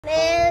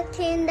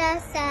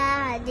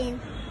Sadin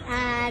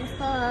and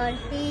for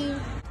him.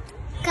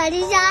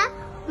 Kadijah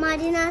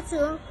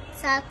Madinatu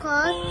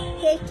Sako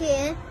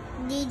Keke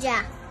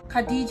Dija.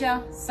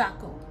 Kadijah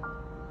Sako,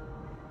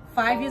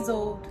 5 years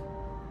old,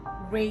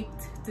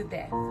 raped to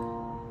death.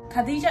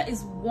 Kadijah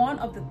is one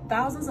of the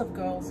thousands of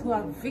girls who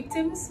are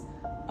victims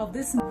of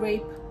this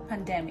rape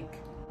pandemic.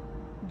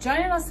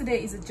 Joining us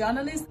today is a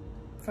journalist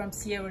from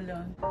Sierra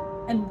Leone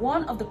and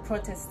one of the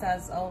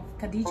protesters of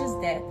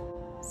Kadijah's death.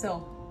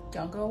 So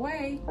don't go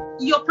away.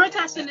 You're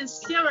protesting in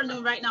Sierra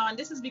Leone right now, and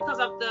this is because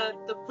of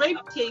the rape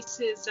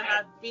cases that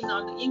have been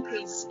on the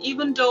increase.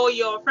 Even though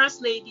your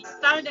first lady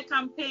started a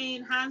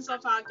campaign, Hands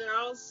Off Our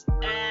Girls,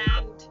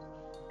 and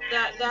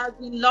there have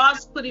been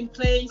laws put in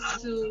place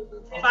to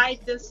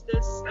fight this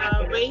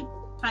rape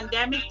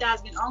pandemic that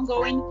has been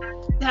ongoing,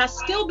 there has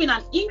still been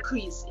an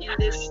increase in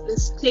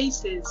these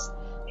cases.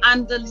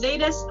 And the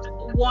latest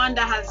one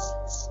that has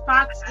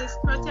sparked this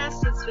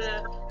protest is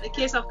the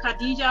case of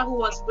Kadijah, who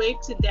was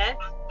raped to death.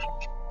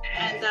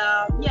 And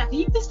can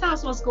you please tell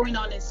us what's going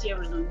on in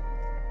Sierra Leone?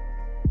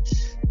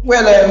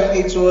 Well,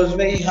 it was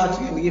very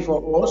heartbreaking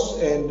for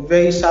us and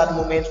very sad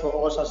moment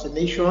for us as a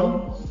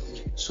nation.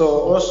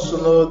 So us to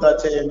know that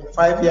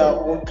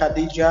 5-year-old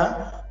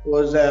Kadijah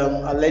was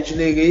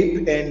allegedly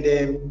raped,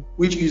 and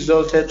which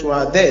resulted to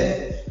her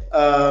death.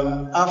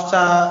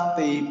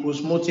 After the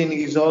post-mortem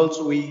results,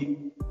 we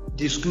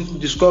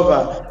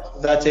discover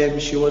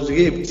that she was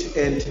raped,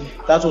 and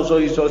that also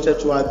resulted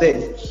to her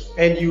death.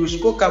 And you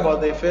spoke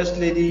about the First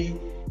Lady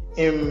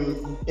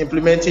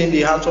implementing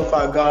the Hands Off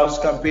Our Girls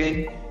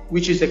campaign,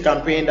 which is a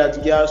campaign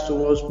that gears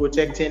towards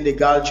protecting the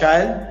girl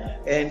child.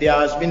 And there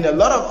has been a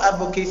lot of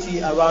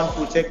advocacy around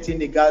protecting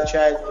the girl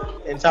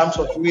child in terms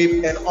of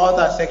rape and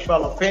other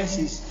sexual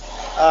offenses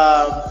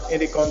in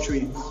the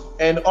country.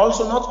 And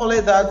also, not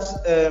only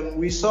that,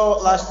 we saw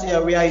last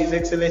year where His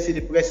Excellency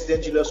the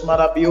President Julius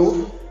Maada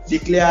Bio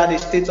declared a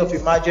state of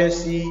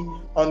emergency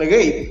on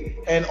rape.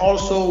 And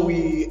also,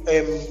 we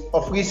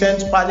of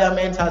recent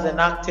Parliament has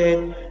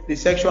enacted the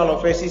Sexual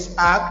Offences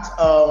Act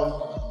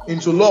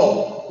into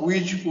law,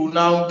 which will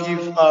now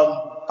give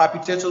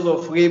perpetrators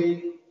of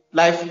rape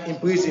life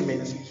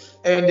imprisonment.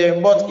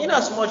 And but in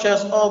as much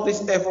as all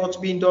these efforts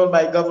being done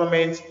by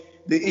government,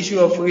 the issue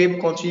of rape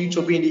continues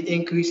to be in the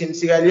increase in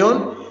Sierra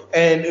Leone.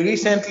 And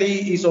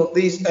recently is of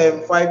this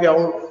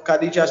 5-year-old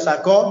Kadijah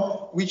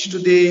Sako, which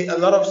today a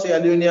lot of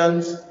Sierra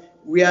Leoneans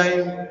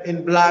wearing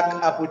in black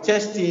are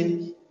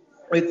protesting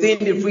within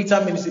the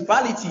Freetown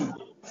municipality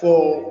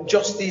for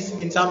justice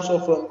in terms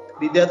of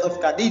the death of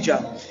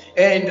Kadijah.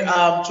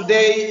 And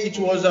today it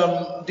was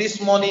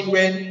this morning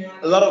when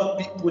a lot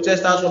of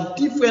protesters from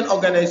different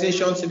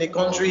organizations in the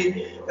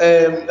country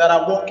that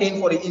are working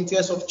for the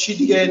interests of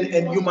children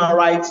and human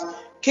rights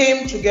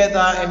came together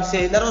and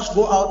said, let us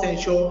go out and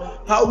show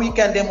how we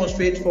can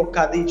demonstrate for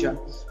Kadijah,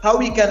 how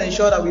we can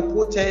ensure that we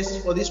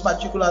protest for this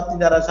particular thing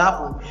that has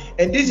happened.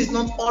 And this is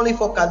not only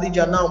for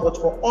Kadijah now, but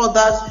for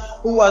others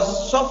who have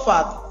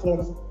suffered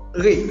from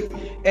rape.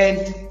 And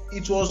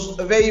it was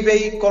very,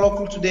 very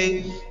colorful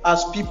today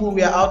as people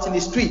were out in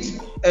the street.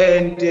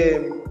 And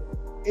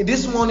in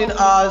this morning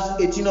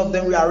hours, 18 of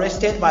them were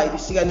arrested by the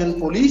Sierra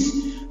Leone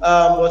police.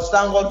 But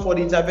thank God for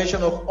the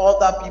intervention of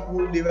other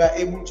people, they were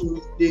able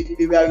to,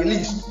 they were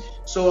released.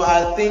 So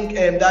I think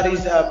that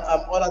is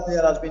other thing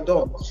that has been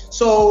done.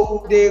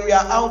 So they were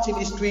out in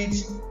the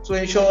streets to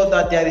ensure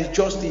that there is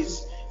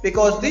justice,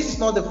 because this is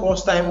not the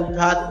first time we've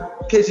had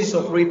cases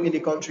of rape in the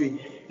country.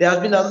 There has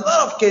been a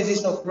lot of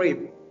cases of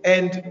rape,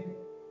 and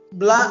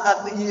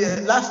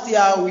last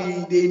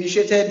year they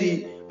initiated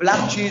the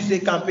Black Tuesday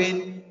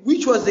campaign,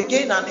 which was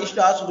again an issue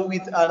that has to do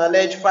with an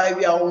alleged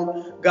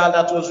 5-year-old girl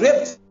that was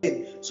raped.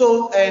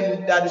 So,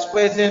 and that is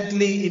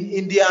presently in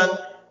India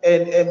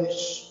and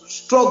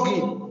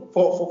struggling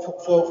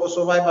for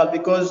survival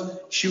because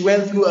she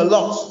went through a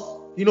lot.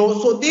 You know,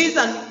 so these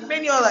and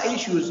many other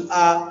issues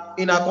are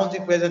in our country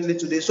presently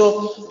today.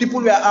 So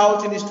people were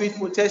out in the street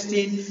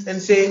protesting and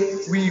saying,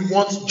 we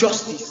want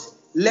justice.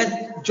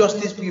 Let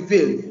justice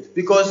prevail.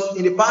 Because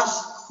in the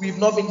past, we've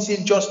not been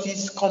seeing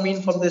justice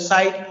coming from the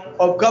side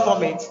of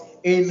government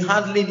in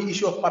handling the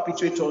issue of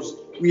perpetrators.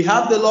 We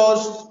have the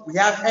laws, we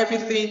have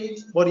everything,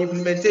 but the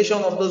implementation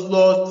of those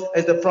laws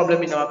is the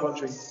problem in our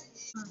country.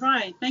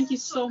 Right, thank you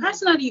so much.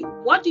 Personally,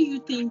 what do you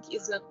think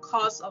is the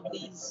cause of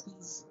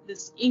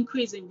this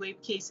increase in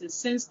rape cases,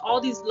 since all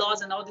these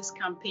laws and all these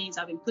campaigns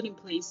have been put in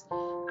place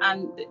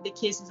and the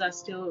cases are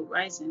still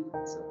rising?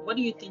 So what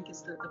do you think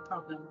is the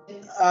problem?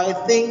 I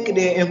think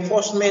the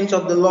enforcement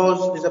of the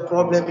laws is a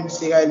problem in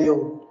Sierra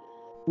Leone.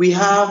 We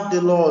have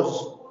the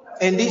laws,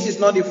 and this is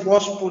not the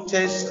first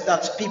protest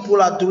that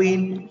people are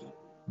doing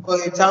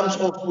in terms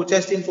of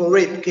protesting for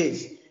rape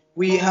case.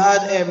 We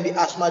had the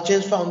Asma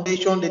James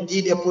Foundation, they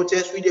did a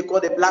protest which they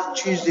called the Black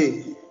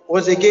Tuesday. It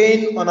was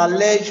again an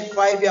alleged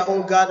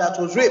 5-year-old girl that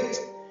was raped.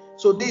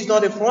 So this is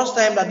not the first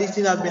time that this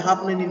thing has been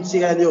happening in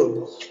Sierra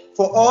Leone.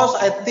 For us,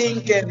 I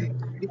think the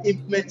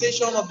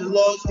implementation of the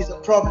laws is a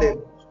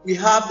problem. We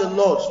have the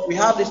laws, we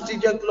have the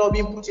stringent law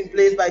being put in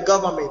place by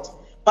government.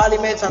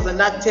 Parliament has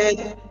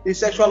enacted the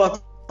Sexual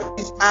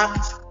Justice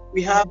Act,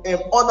 we have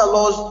other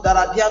laws that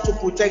are there to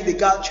protect the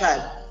girl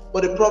child.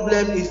 But the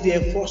problem is the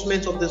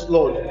enforcement of this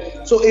law.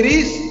 So it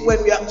is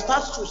when we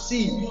start to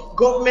see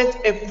government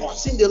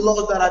enforcing the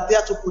laws that are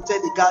there to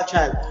protect the girl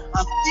child,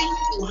 I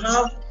think we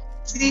have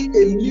seen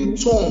a new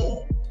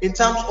tone in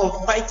terms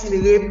of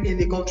fighting rape in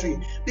the country.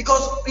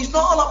 Because it's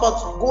not all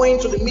about going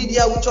to the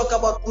media, we talk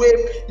about rape,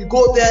 you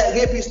go there,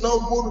 rape is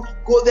not good,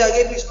 go there,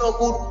 rape is not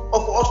good,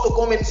 or for us to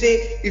come and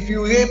say, if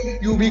you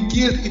rape, you'll be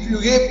killed, if you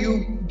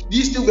rape,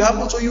 this thing will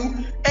happen to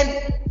you.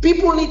 And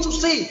people need to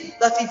say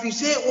that if you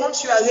say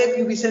once you are raped,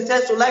 you'll be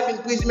sentenced to life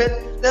imprisonment,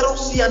 let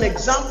us see an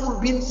example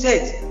being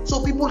set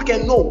so people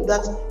can know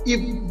that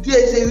if there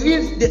is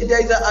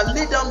a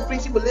laid down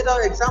principle, laid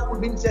down example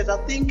being set,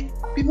 I think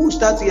people will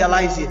start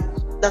realizing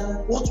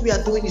that what we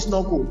are doing is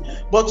not good.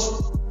 But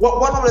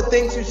one of the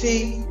things you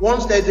see,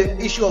 once there's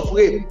an issue of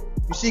rape,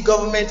 you see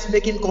governments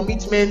making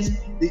commitments,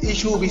 the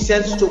issue will be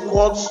sent to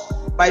courts.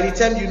 By the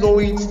time you know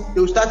it, they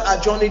will start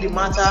adjourning the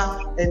matter,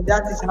 and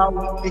that is how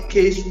the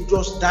case will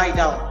just die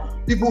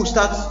down. People will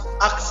start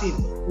asking,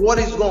 what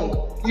is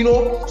wrong? You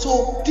know,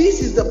 so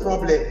this is the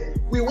problem.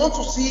 We want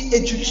to see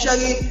a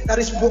judiciary that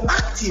is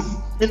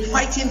proactive in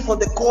fighting for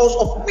the cause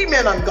of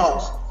women and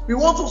girls. We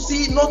want to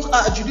see not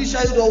a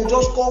judiciary that will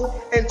just come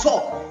and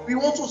talk. We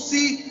want to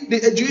see the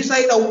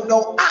judiciary that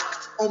will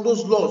act on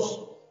those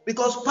laws,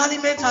 because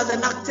Parliament has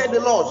enacted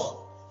the laws.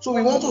 So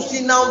we want to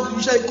see now the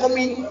judiciary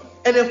coming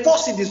and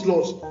enforcing these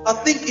laws. I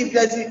think if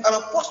there is an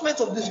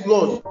enforcement of these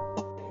laws,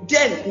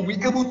 then we'll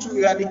be able to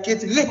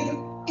eradicate rape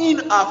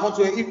in our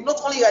country. If not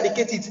only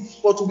eradicate it,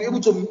 but to be able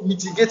to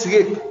mitigate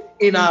rape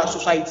in our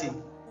society.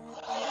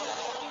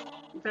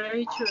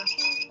 Very true.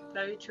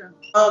 Very true.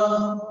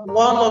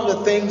 One of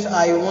the things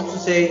I want to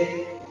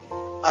say,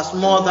 as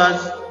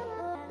mothers,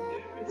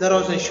 let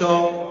us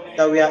ensure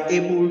that we are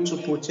able to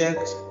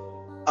protect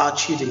our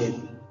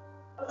children.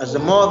 As a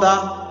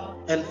mother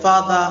and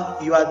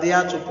father, you are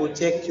there to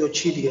protect your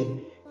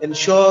children.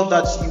 Ensure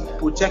that you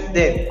protect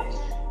them.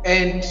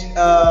 And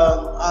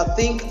I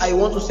think I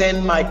want to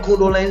send my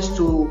condolence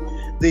to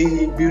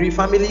the Buri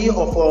family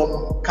of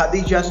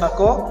Kadijah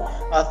Sako.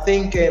 I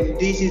think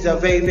this is a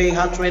very, very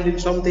heart-rending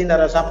something that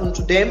has happened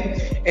to them.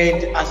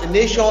 And as a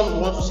nation, we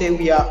want to say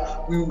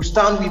we will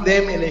stand with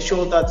them and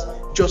ensure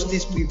that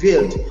justice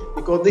prevailed,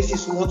 because this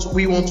is what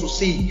we want to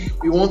see.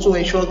 We want to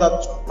ensure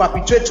that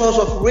perpetrators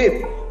of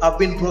rape have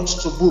been brought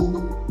to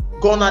book.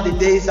 Gone are the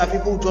days that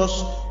people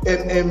just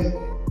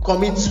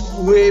commit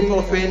rape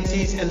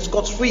offenses and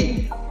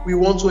scot-free. We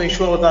want to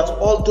ensure that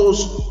all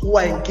those who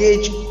are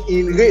engaged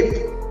in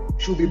rape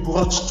should be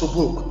brought to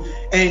book.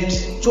 And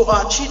to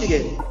our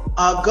children,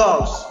 our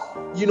girls,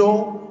 you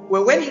know,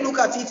 when you look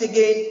at it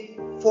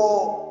again,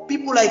 for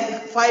people like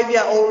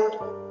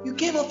 5-year-old, you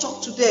cannot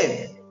talk to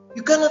them.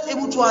 You cannot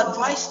able to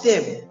advise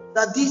them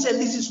that this and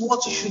this is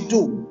what you should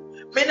do.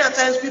 Many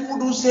times people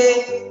do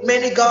say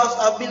many girls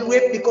have been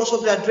raped because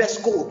of their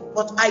dress code,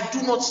 but I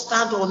do not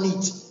stand on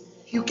it.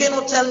 You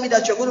cannot tell me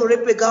that you're going to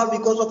rape a girl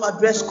because of her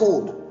dress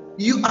code.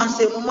 You as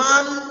a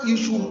man, you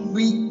should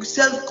be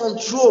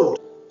self-controlled.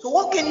 So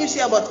what can you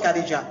say about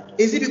Kadijah?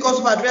 Is it because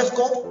of her dress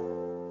code?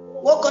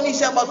 What can you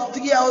say about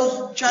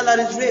 3-year-old child that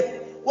is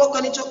raped? What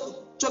can you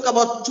talk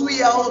about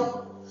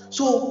 2-year-old?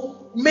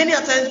 So many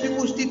times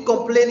people still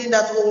complaining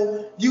that,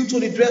 oh, due to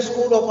the dress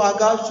code of our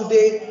girls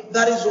today,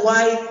 that is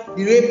why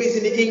the rape is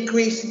in the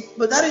increase.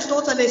 But that is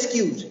not an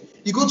excuse.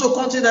 You go to a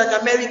country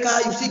like America,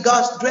 you see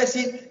girls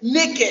dressing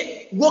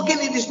naked, walking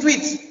in the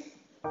streets.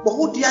 But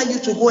who dare you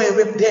to go and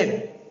rape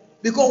them?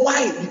 Because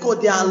why?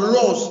 Because there are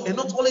laws, and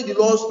not only the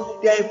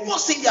laws, they are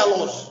enforcing their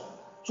laws.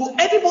 So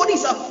everybody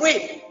is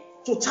afraid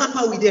to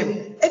tamper with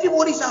them.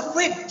 Everybody is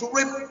afraid to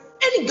rape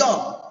any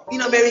girl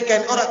in America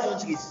and other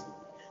countries.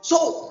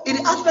 So in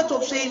the aspect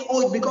of saying,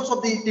 oh, it's because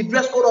of the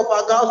dress code of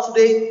our girls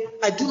today,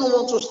 I do not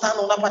want to stand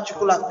on that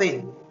particular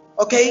thing.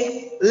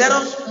 Okay? Let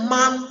us,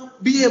 man,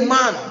 be a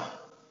man.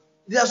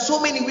 There are so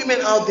many women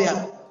out there.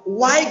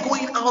 Why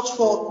going out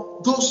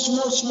for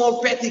those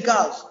small petty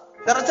girls?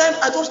 There are times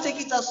I just take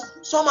it as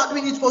some are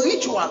doing it for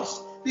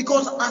rituals.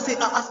 Because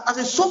as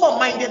a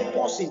sober-minded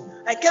person,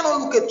 I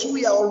cannot look at a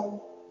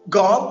 2-year-old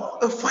girl,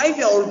 a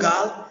 5-year-old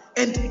girl,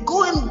 and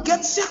go and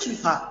get sex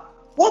with her.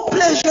 What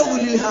pleasure will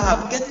you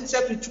have getting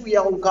sex with a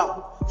 2-year-old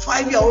girl,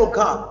 5-year-old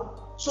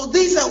girl? So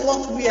these are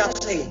what we are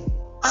saying.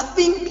 I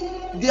think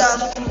there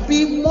should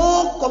be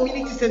more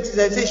community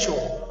sensitization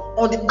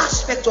on the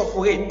aspect of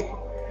rape.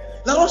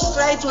 Let us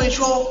try to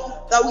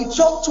ensure that we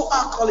talk to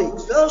our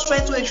colleagues. Let us try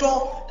to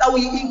ensure that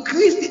we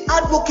increase the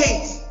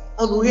advocates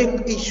on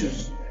rape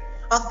issues.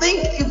 I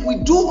think if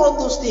we do all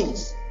those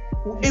things,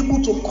 we're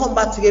able to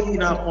combat rape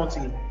in our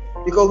country.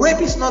 Because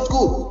rape is not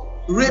good.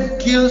 Rape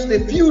kills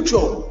the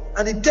future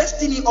and the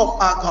destiny of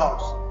our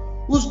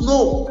girls. Who's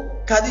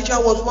know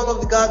Kadijah was one of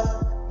the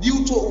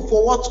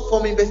girls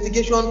from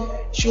investigation,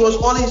 she was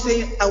always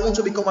saying, I want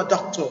to become a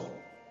doctor.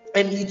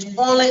 And it's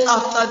only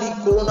after the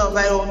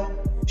coronavirus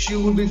she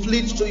will be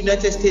fled to the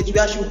United States,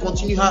 where she will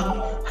continue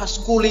her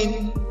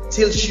schooling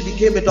till she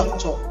became a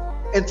doctor.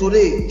 And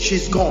today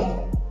she's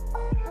gone.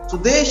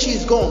 Today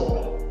she's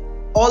gone.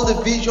 all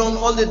the vision,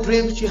 all the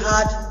dreams she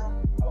had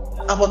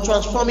about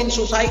transforming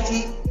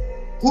society.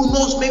 Who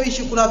knows, maybe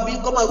she could have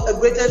become a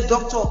greatest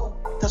doctor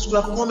that could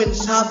have come and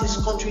served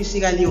this country,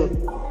 Sierra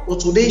Leone. But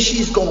today she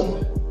is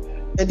gone.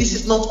 And this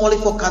is not only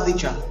for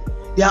Kadijah.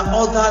 There are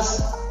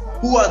others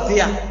who are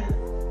there,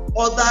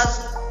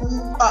 others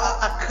who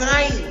are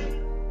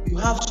crying. You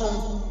have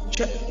some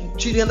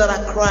children that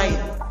are crying,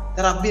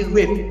 that have been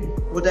raped,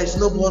 but there is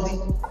nobody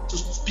to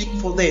speak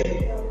for them.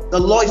 The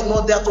law is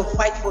not there to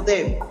fight for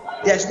them.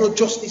 There is no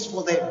justice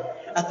for them.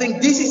 I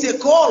think this is a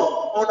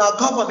call on our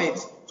government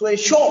to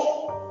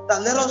ensure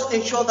that, let us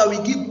ensure that we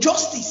give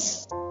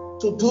justice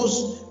to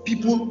those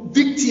people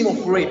victim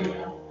of rape,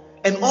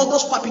 and all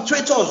those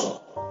perpetrators,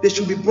 they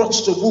should be brought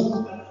to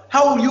book.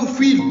 How will you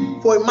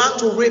feel for a man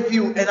to rape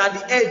you, and at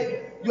the end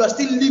you are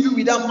still living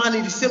with that man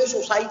in the same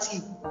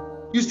society?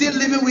 You're still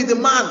living with the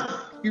man.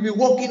 You'll be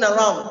walking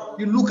around,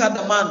 you look at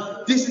the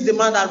man, this is the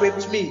man that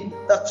raped me.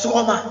 The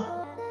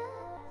trauma.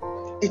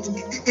 It's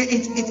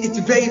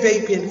very,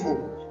 very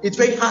painful. It's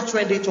very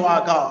heart-rending to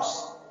our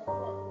girls.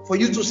 For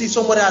you to see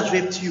somebody has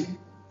raped you,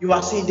 you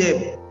are seeing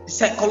them, the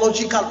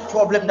psychological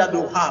problem that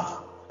they'll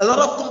have. A lot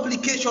of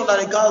complications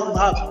that a girl will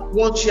have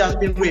once she has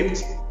been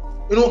raped.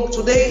 You know,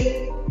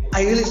 today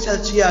I really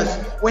shed tears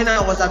when I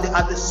was at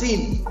the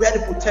scene where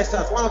the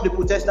protesters, one of the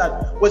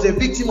protesters was a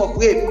victim of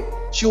rape.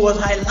 She was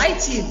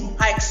highlighting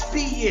her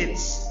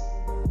experience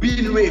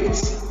being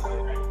raped.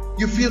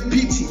 You feel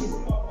pity,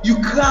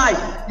 you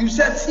cry, you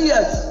shed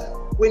tears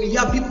when you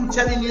hear people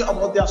telling you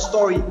about their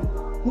story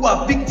who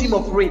are victims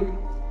of rape.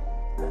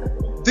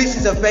 This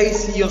is a very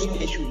serious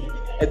issue,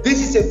 and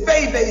this is a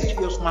very, very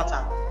serious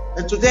matter.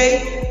 And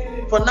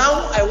today, for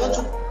now, I want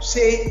to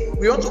say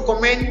we want to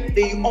commend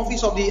the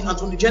Office of the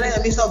Attorney General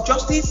and Minister of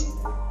Justice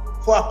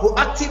for our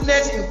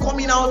proactiveness in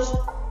coming out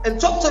and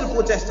talk to the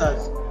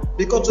protesters,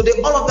 because today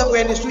all of them were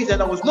in the streets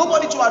and there was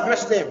nobody to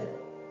address them.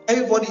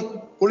 Everybody,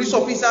 police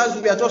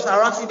officers, we are just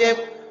harassing them.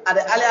 At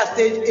the earlier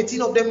stage,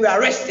 18 of them were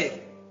arrested.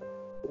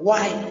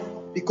 Why?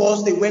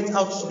 Because they went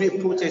out to do a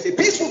protest, a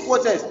peaceful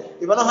protest.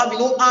 They were not having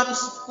no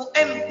arms, no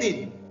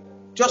anything,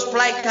 just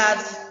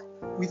placards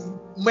with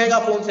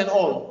megaphones and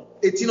all.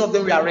 18 of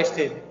them were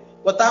arrested.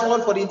 But thank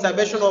God for the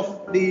intervention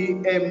of the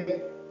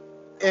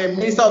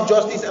Minister of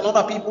Justice and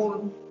other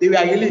people, they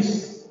were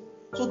released.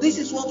 So this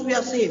is what we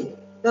are saying.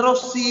 Let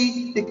us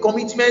see the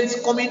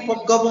commitments coming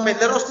from government.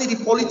 Let us see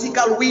the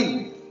political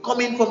will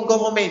coming from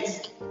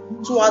government.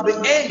 So at the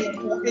end,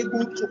 we will be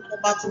able to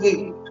combat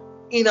rape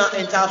in our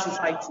entire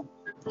society.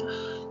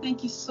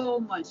 Thank you so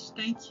much.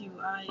 Thank you.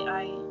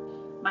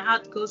 My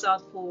heart goes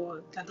out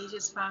for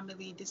Kadijah's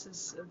family. This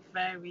is a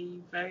very,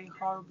 very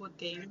horrible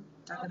thing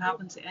that can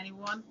happen to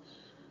anyone.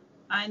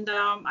 And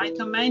I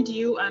commend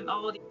you and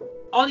all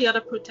the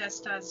other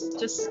protesters.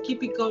 Just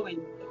keep it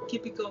going.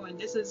 Keep it going.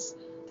 This is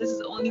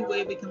the only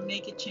way we can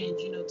make a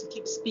change. You know, to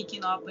keep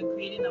speaking up and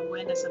creating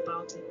awareness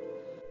about it.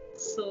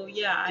 So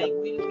yeah, I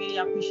really, really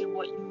appreciate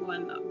what you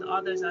and the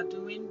others are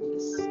doing.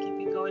 Just keep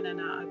it going,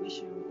 and I wish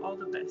you all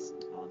the best.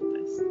 All the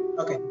best.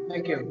 Okay,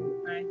 thank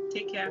you. All right,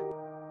 take care.